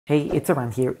Hey, it's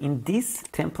Eran here. In this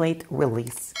template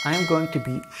release, I'm going to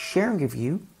be sharing with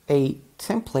you a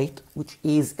template which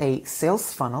is a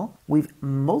sales funnel with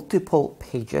multiple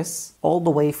pages, all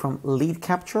the way from lead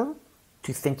capture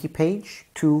to thank you page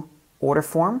to order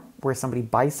form where somebody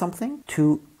buys something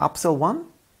to upsell 1,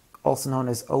 also known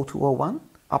as O201,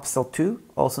 upsell 2,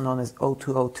 also known as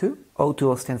O202.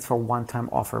 O2O stands for one-time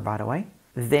offer, by the way.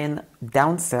 Then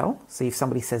downsell, so if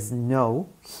somebody says no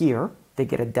here, they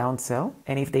get a downsell,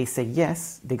 and if they say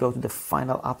yes, they go to the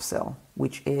final upsell,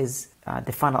 which is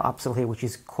the final upsell here, which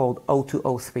is called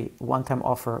O203, one-time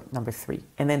offer number 3.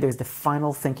 And then there's the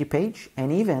final thank you page,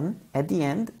 and even at the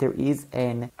end, there is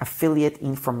an affiliate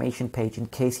information page in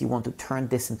case you want to turn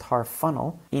this entire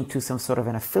funnel into some sort of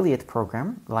an affiliate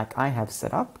program like I have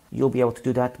set up. You'll be able to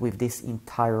do that with this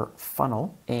entire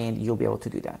funnel, and you'll be able to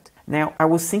do that. Now, I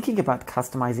was thinking about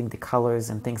customizing the colors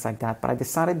and things like that, but I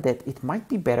decided that it might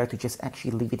be better to just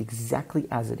actually leave it exactly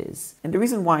as it is. And the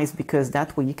reason why is because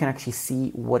that way you can actually see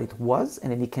what it was,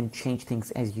 and then you can change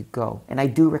things as you go. And I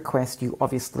do request you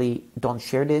obviously don't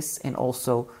share this, and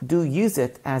also do use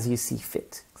it as you see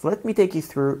fit. So let me take you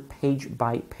through page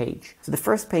by page. So the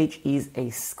first page is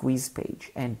a squeeze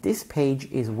page, and this page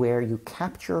is where you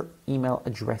capture email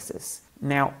addresses.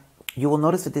 Now, you will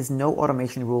notice that there's no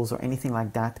automation rules or anything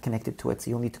like that connected to it, so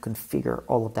you'll need to configure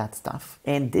all of that stuff.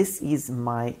 And this is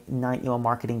my 9 email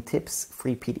marketing tips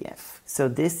free PDF. So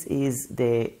this is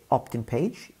the opt-in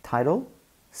page, title,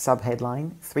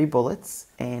 subheadline, 3 bullets,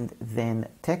 and then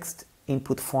text,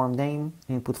 input form name,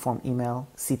 input form email,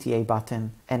 CTA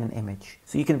button, and an image.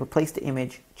 So you can replace the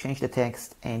image, change the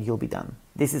text, and you'll be done.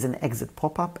 This is an exit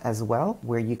pop-up as well,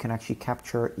 where you can actually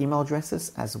capture email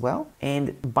addresses as well.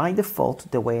 And by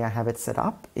default, the way I have it set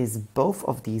up is both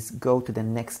of these go to the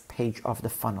next page of the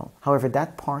funnel. However,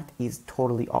 that part is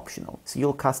totally optional. So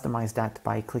you'll customize that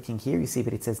by clicking here. You see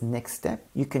that it says next step.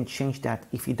 You can change that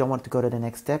if you don't want to go to the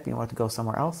next step, you want to go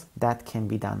somewhere else, that can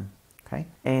be done. Okay.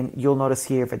 And you'll notice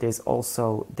here that there's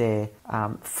also the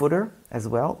footer as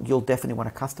well. You'll definitely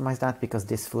want to customize that because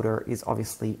this footer is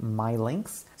obviously my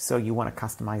links. So you want to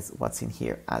customize what's in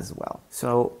here as well.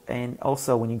 So, and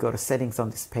also when you go to settings on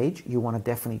this page, you want to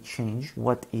definitely change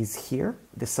what is here,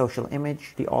 the social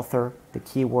image, the author, the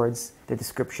keywords, the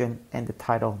description, and the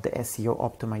title, the SEO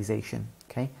optimization.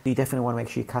 Okay, so you definitely want to make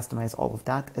sure you customize all of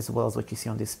that as well as what you see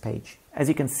on this page. As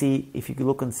you can see, if you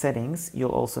look on settings,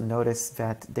 you'll also notice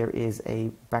that there is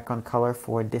a background color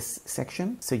for this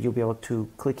section. So you'll be able to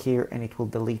click here and it will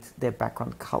delete the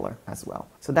background color as well.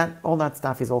 So that all that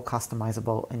stuff is all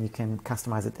customizable, and you can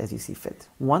customize it as you see fit.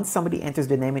 Once somebody enters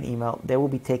their name and email, they will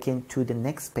be taken to the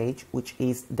next page, which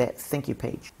is the thank you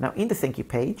page. Now in the thank you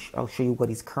page, I'll show you what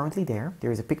is currently there.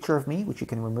 There is a picture of me, which you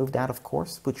can remove that, of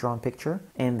course, put your own picture.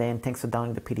 And then thanks for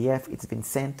downloading the PDF. It's been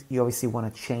sent. You obviously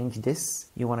want to change this.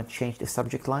 You want to change the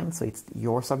subject line, so it's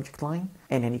your subject line,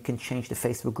 and then you can change the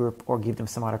Facebook group or give them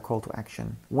some other call to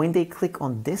action. When they click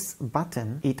on this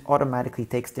button, it automatically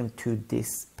takes them to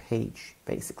this page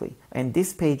basically, and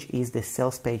this page is the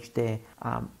sales page, the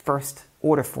first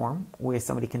order form where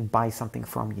somebody can buy something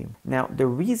from you. Now the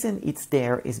reason it's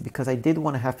there is because I did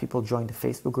want to have people join the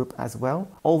Facebook group as well,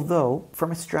 although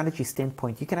from a strategy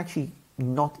standpoint you can actually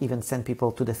not even send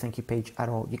people to the thank you page at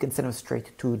all. You can send them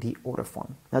straight to the order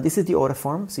form. Now this is the order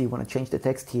form, so you want to change the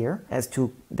text here as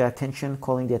to the attention,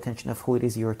 calling the attention of who it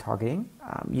is you're targeting.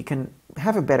 You can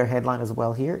have a better headline as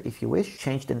well here if you wish.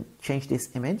 Change this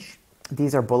image.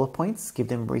 These are bullet points, give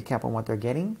them a recap on what they're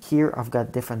getting. Here I've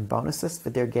got different bonuses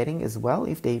that they're getting as well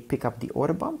if they pick up the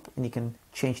order bump, and you can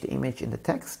change the image in the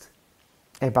text,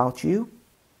 about you.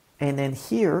 And then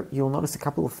here you'll notice a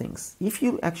couple of things. If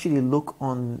you actually look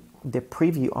on the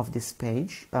preview of this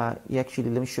page, let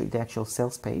me show you the actual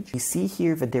sales page. You see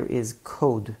here that there is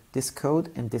code, this code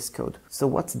and this code. So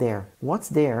what's there? What's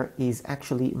there is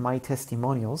actually my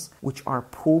testimonials, which are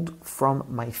pulled from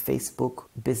my Facebook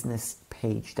business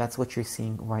page. That's what you're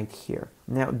seeing right here.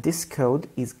 Now this code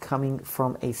is coming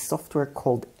from a software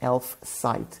called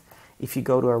Elfsight. If you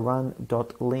go to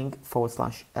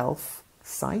eran.link/elf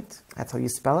site, that's how you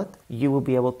spell it, you will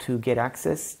be able to get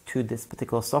access to this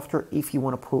particular software if you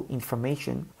want to pull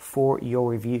information for your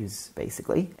reviews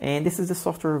basically. And this is the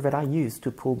software that I use to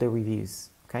pull the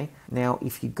reviews. Okay, now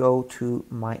if you go to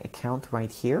my account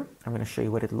right here, I'm going to show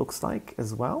you what it looks like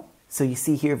as well. So you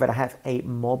see here that I have a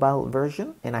mobile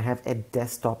version and I have a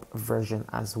desktop version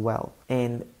as well.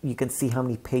 And you can see how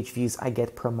many page views I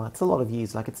get per month. It's a lot of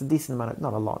views, like it's a decent amount,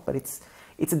 not a lot, but it's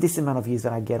it's a decent amount of views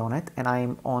that I get on it, and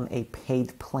I'm on a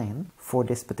paid plan for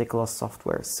this particular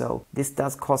software. So this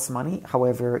does cost money.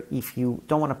 However, if you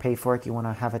don't want to pay for it, you want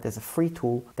to have it as a free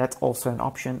tool, that's also an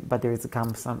option, but there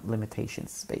comes some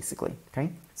limitations basically.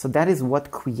 Okay, so that is what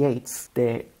creates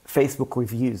the Facebook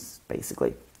reviews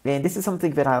basically. And this is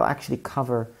something that I'll actually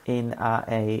cover in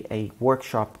a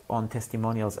workshop on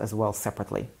testimonials as well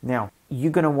separately. Now,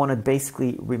 you're going to want to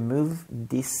basically remove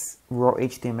this raw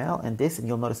HTML and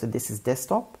you'll notice that this is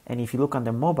desktop. And if you look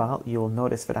under mobile, you'll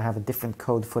notice that I have a different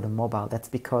code for the mobile. That's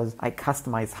because I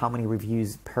customize how many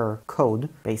reviews per code,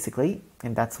 basically,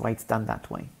 and that's why it's done that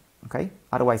way. Okay?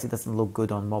 Otherwise, it doesn't look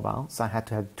good on mobile, so I had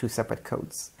to have two separate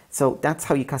codes. So that's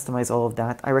how you customize all of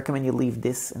that. I recommend you leave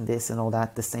this and all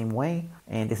that the same way.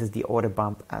 And this is the order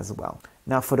bump as well.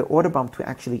 Now for the order bump to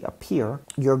actually appear,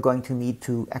 you're going to need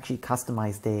to actually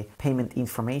customize the payment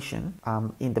information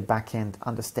in the backend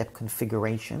under step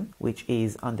configuration, which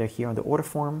is under here on the order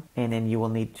form. And then you will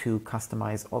need to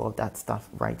customize all of that stuff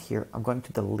right here. I'm going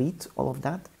to delete all of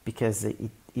that because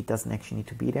it doesn't actually need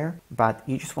to be there. But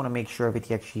you just want to make sure that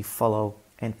you actually follow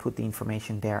and put the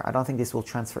information there. I don't think this will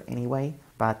transfer anyway,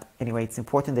 but anyway, it's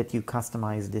important that you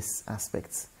customize these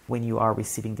aspects when you are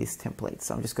receiving these templates.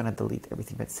 So I'm just gonna delete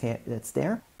everything that's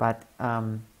there. But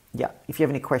yeah, if you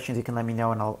have any questions, you can let me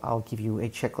know and I'll give you a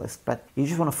checklist. But you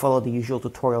just wanna follow the usual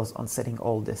tutorials on setting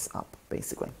all this up,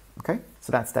 basically, okay?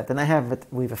 So that's that. Then I have it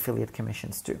with affiliate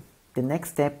commissions too. The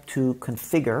next step to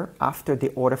configure after the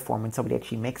order form, when somebody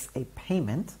actually makes a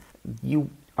payment, you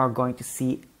are going to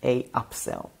see a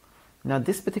upsell. Now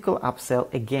this particular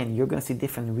upsell, again, you're going to see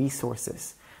different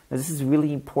resources. Now this is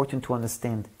really important to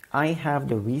understand. I have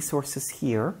the resources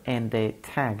here and the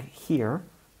tag here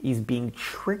is being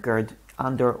triggered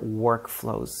under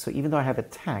workflows. So even though I have a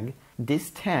tag,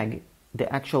 this tag,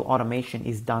 the actual automation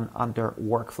is done under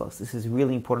workflows. This is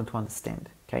really important to understand,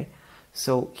 okay?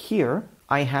 So here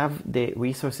I have the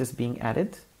resources being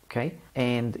added, okay?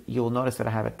 And you'll notice that I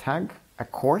have a tag, a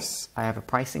course, I have a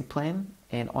pricing plan,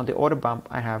 and on the order bump,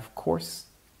 I have course,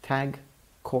 tag,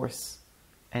 course,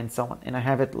 and so on. And I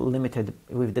have it limited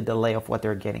with the delay of what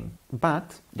they're getting.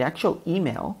 But the actual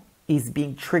email is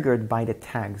being triggered by the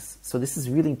tags. So this is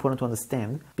really important to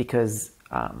understand because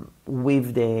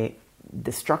with the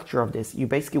structure of this, you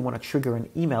basically want to trigger an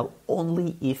email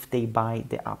only if they buy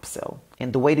the upsell.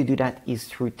 And the way to do that is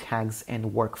through tags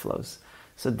and workflows.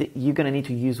 So you're going to need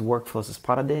to use workflows as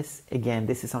part of this. Again,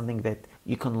 this is something that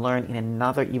you can learn in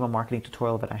another email marketing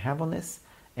tutorial that I have on this,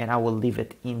 and I will leave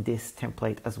it in this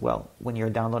template as well. When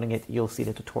you're downloading it, you'll see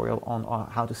the tutorial on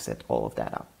how to set all of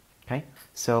that up. Okay,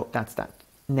 so that's that.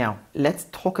 Now, let's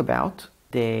talk about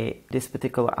this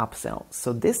particular upsell.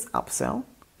 So this upsell,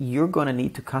 you're going to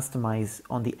need to customize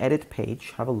on the edit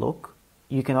page. Have a look.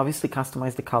 You can obviously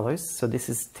customize the colors. So this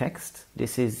is text,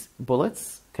 this is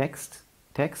bullets, text,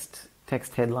 text,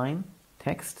 text headline,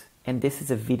 text, and this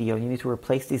is a video. You need to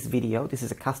replace this video. This is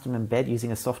a custom embed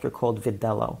using a software called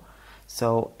Vidello.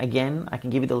 So again, I can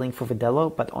give you the link for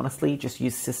Vidello, but honestly, just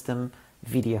use system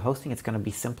video hosting. It's going to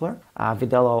be simpler.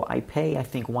 Vidello, I pay, I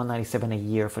think, $197 a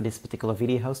year for this particular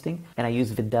video hosting, and I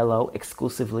use Vidello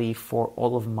exclusively for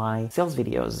all of my sales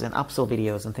videos and upsell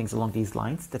videos and things along these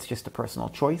lines. That's just a personal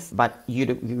choice, but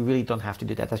you really don't have to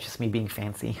do that. That's just me being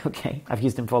fancy, okay? I've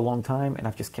used them for a long time, and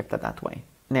I've just kept it that way.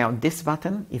 Now, this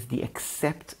button is the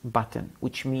accept button,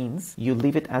 which means you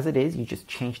leave it as it is, you just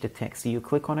change the text. So you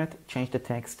click on it, change the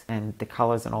text and the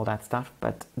colors and all that stuff,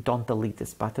 but don't delete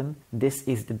this button. This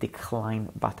is the decline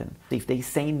button. So if they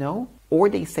say no or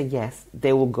they say yes,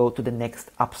 they will go to the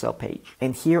next upsell page.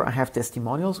 And here I have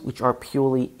testimonials, which are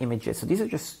purely images. So these are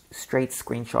just straight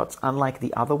screenshots. Unlike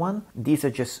the other one, these are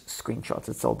just screenshots.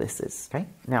 That's all this is, okay?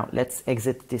 Now let's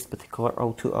exit this particular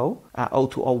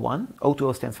 0201.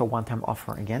 020 stands for one-time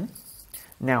offer again.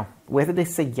 Now, whether they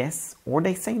say yes or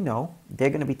they say no, they're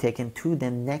going to be taken to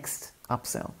the next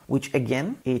upsell, which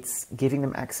again, it's giving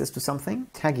them access to something,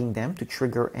 tagging them to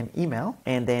trigger an email,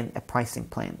 and then a pricing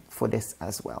plan for this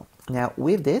as well. Now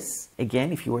with this,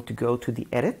 again, if you were to go to the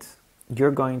edit,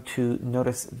 you're going to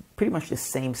notice pretty much the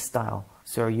same style.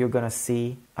 So you're going to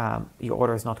see your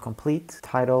order is not complete,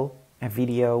 title, a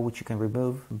video which you can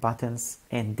remove, buttons,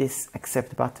 and this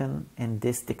accept button and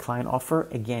this decline offer.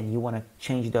 Again, you want to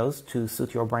change those to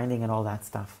suit your branding and all that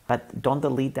stuff. But don't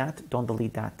delete that, don't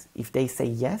delete that. If they say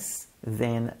yes,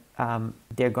 then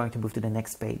they're going to move to the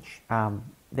next page,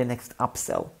 the next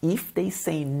upsell. If they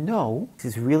say no, this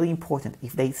is really important.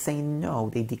 If they say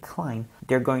no, they decline,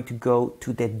 they're going to go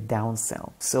to the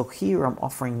downsell. So here I'm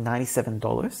offering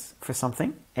 $97 for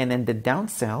something. And then the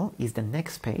downsell is the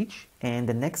next page. And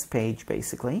the next page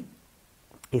basically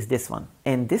is this one.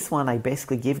 And this one, I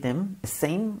basically give them the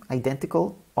same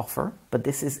identical offer, but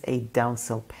this is a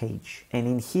downsell page. And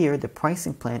in here, the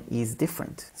pricing plan is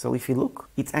different. So if you look,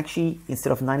 it's actually,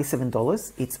 instead of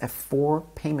 $97, it's a 4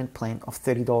 payment plan of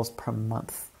 $30 per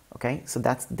month. Okay, so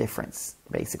that's the difference,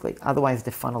 basically. Otherwise,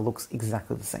 the funnel looks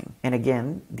exactly the same. And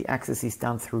again, the access is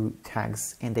done through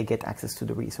tags and they get access to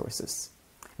the resources.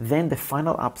 Then the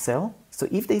final upsell. So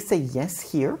if they say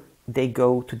yes here, they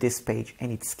go to this page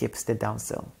and it skips the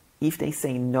downsell. If they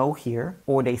say no here,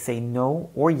 or they say no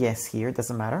or yes here,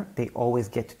 doesn't matter, they always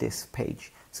get to this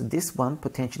page. So this one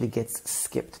potentially gets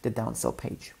skipped, the downsell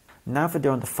page. Now if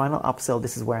they're on the final upsell,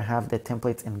 this is where I have the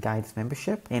templates and guides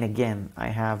membership. And again, I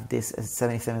have this as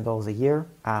 $77 a year,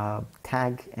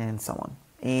 tag, and so on.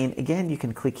 And again, you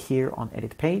can click here on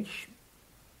edit page.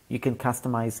 You can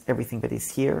customize everything that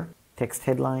is here. Text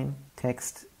headline,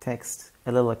 text,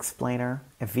 a little explainer,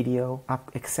 a video,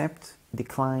 accept,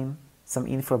 decline, some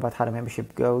info about how the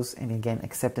membership goes, and again,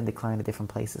 accept and decline at different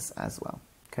places as well.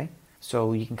 Okay,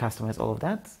 so you can customize all of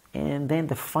that. And then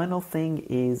the final thing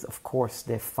is, of course,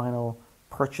 the final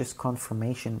purchase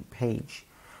confirmation page,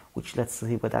 which let's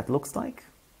see what that looks like.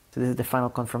 So this is the final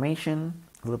confirmation,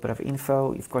 a little bit of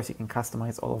info. Of course, you can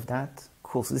customize all of that.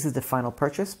 Cool, so this is the final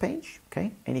purchase page,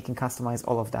 okay? And you can customize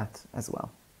all of that as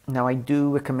well. Now, I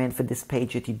do recommend for this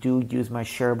page that you do use my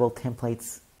shareable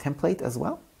templates template as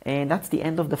well. And that's the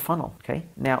end of the funnel, okay?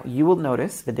 Now, you will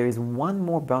notice that there is one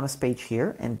more bonus page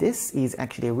here, and this is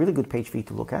actually a really good page for you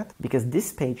to look at because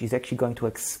this page is actually going to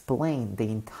explain the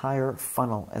entire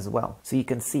funnel as well. So you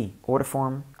can see order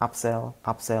form, upsell,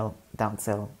 upsell,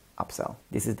 downsell, upsell.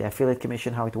 This is the affiliate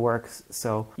commission, how it works.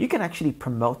 So you can actually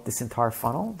promote this entire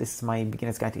funnel. This is my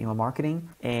beginner's guide to email marketing.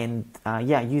 And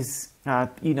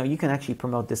you can actually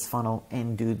promote this funnel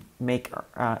and make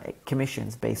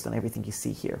commissions based on everything you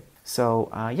see here. So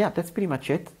that's pretty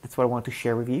much it. That's what I want to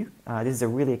share with you. This is a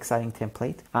really exciting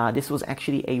template. This was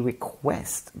actually a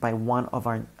request by one of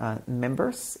our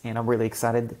members, and I'm really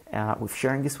excited with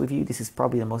sharing this with you. This is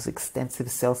probably the most extensive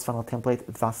sales funnel template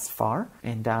thus far.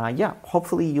 And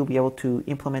hopefully you'll be able to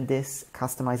implement this,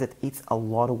 customize it. It's a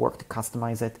lot of work to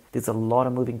customize it. There's a lot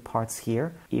of moving parts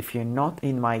here. If you're not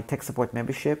in my tech support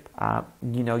membership,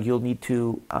 you'll need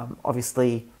to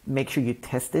obviously make sure you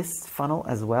test this funnel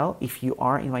as well. If you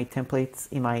are in my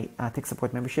templates, in my tech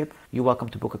support membership, you're welcome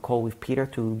to book a call with Peter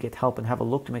to get help and have a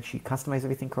look to make sure you customize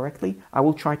everything correctly. I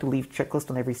will try to leave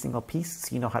checklist on every single piece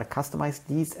so you know how to customize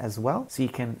these as well. So you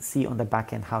can see on the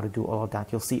back end how to do all of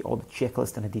that. You'll see all the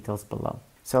checklist and the details below.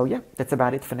 So that's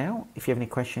about it for now. If you have any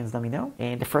questions, let me know.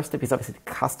 And the first step is obviously to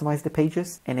customize the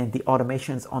pages, and then the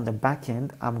automations on the back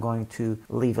end, I'm going to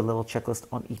leave a little checklist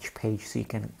on each page so you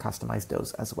can customize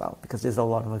those as well, because there's a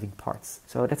lot of moving parts.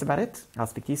 So that's about it. I'll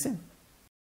speak to you soon.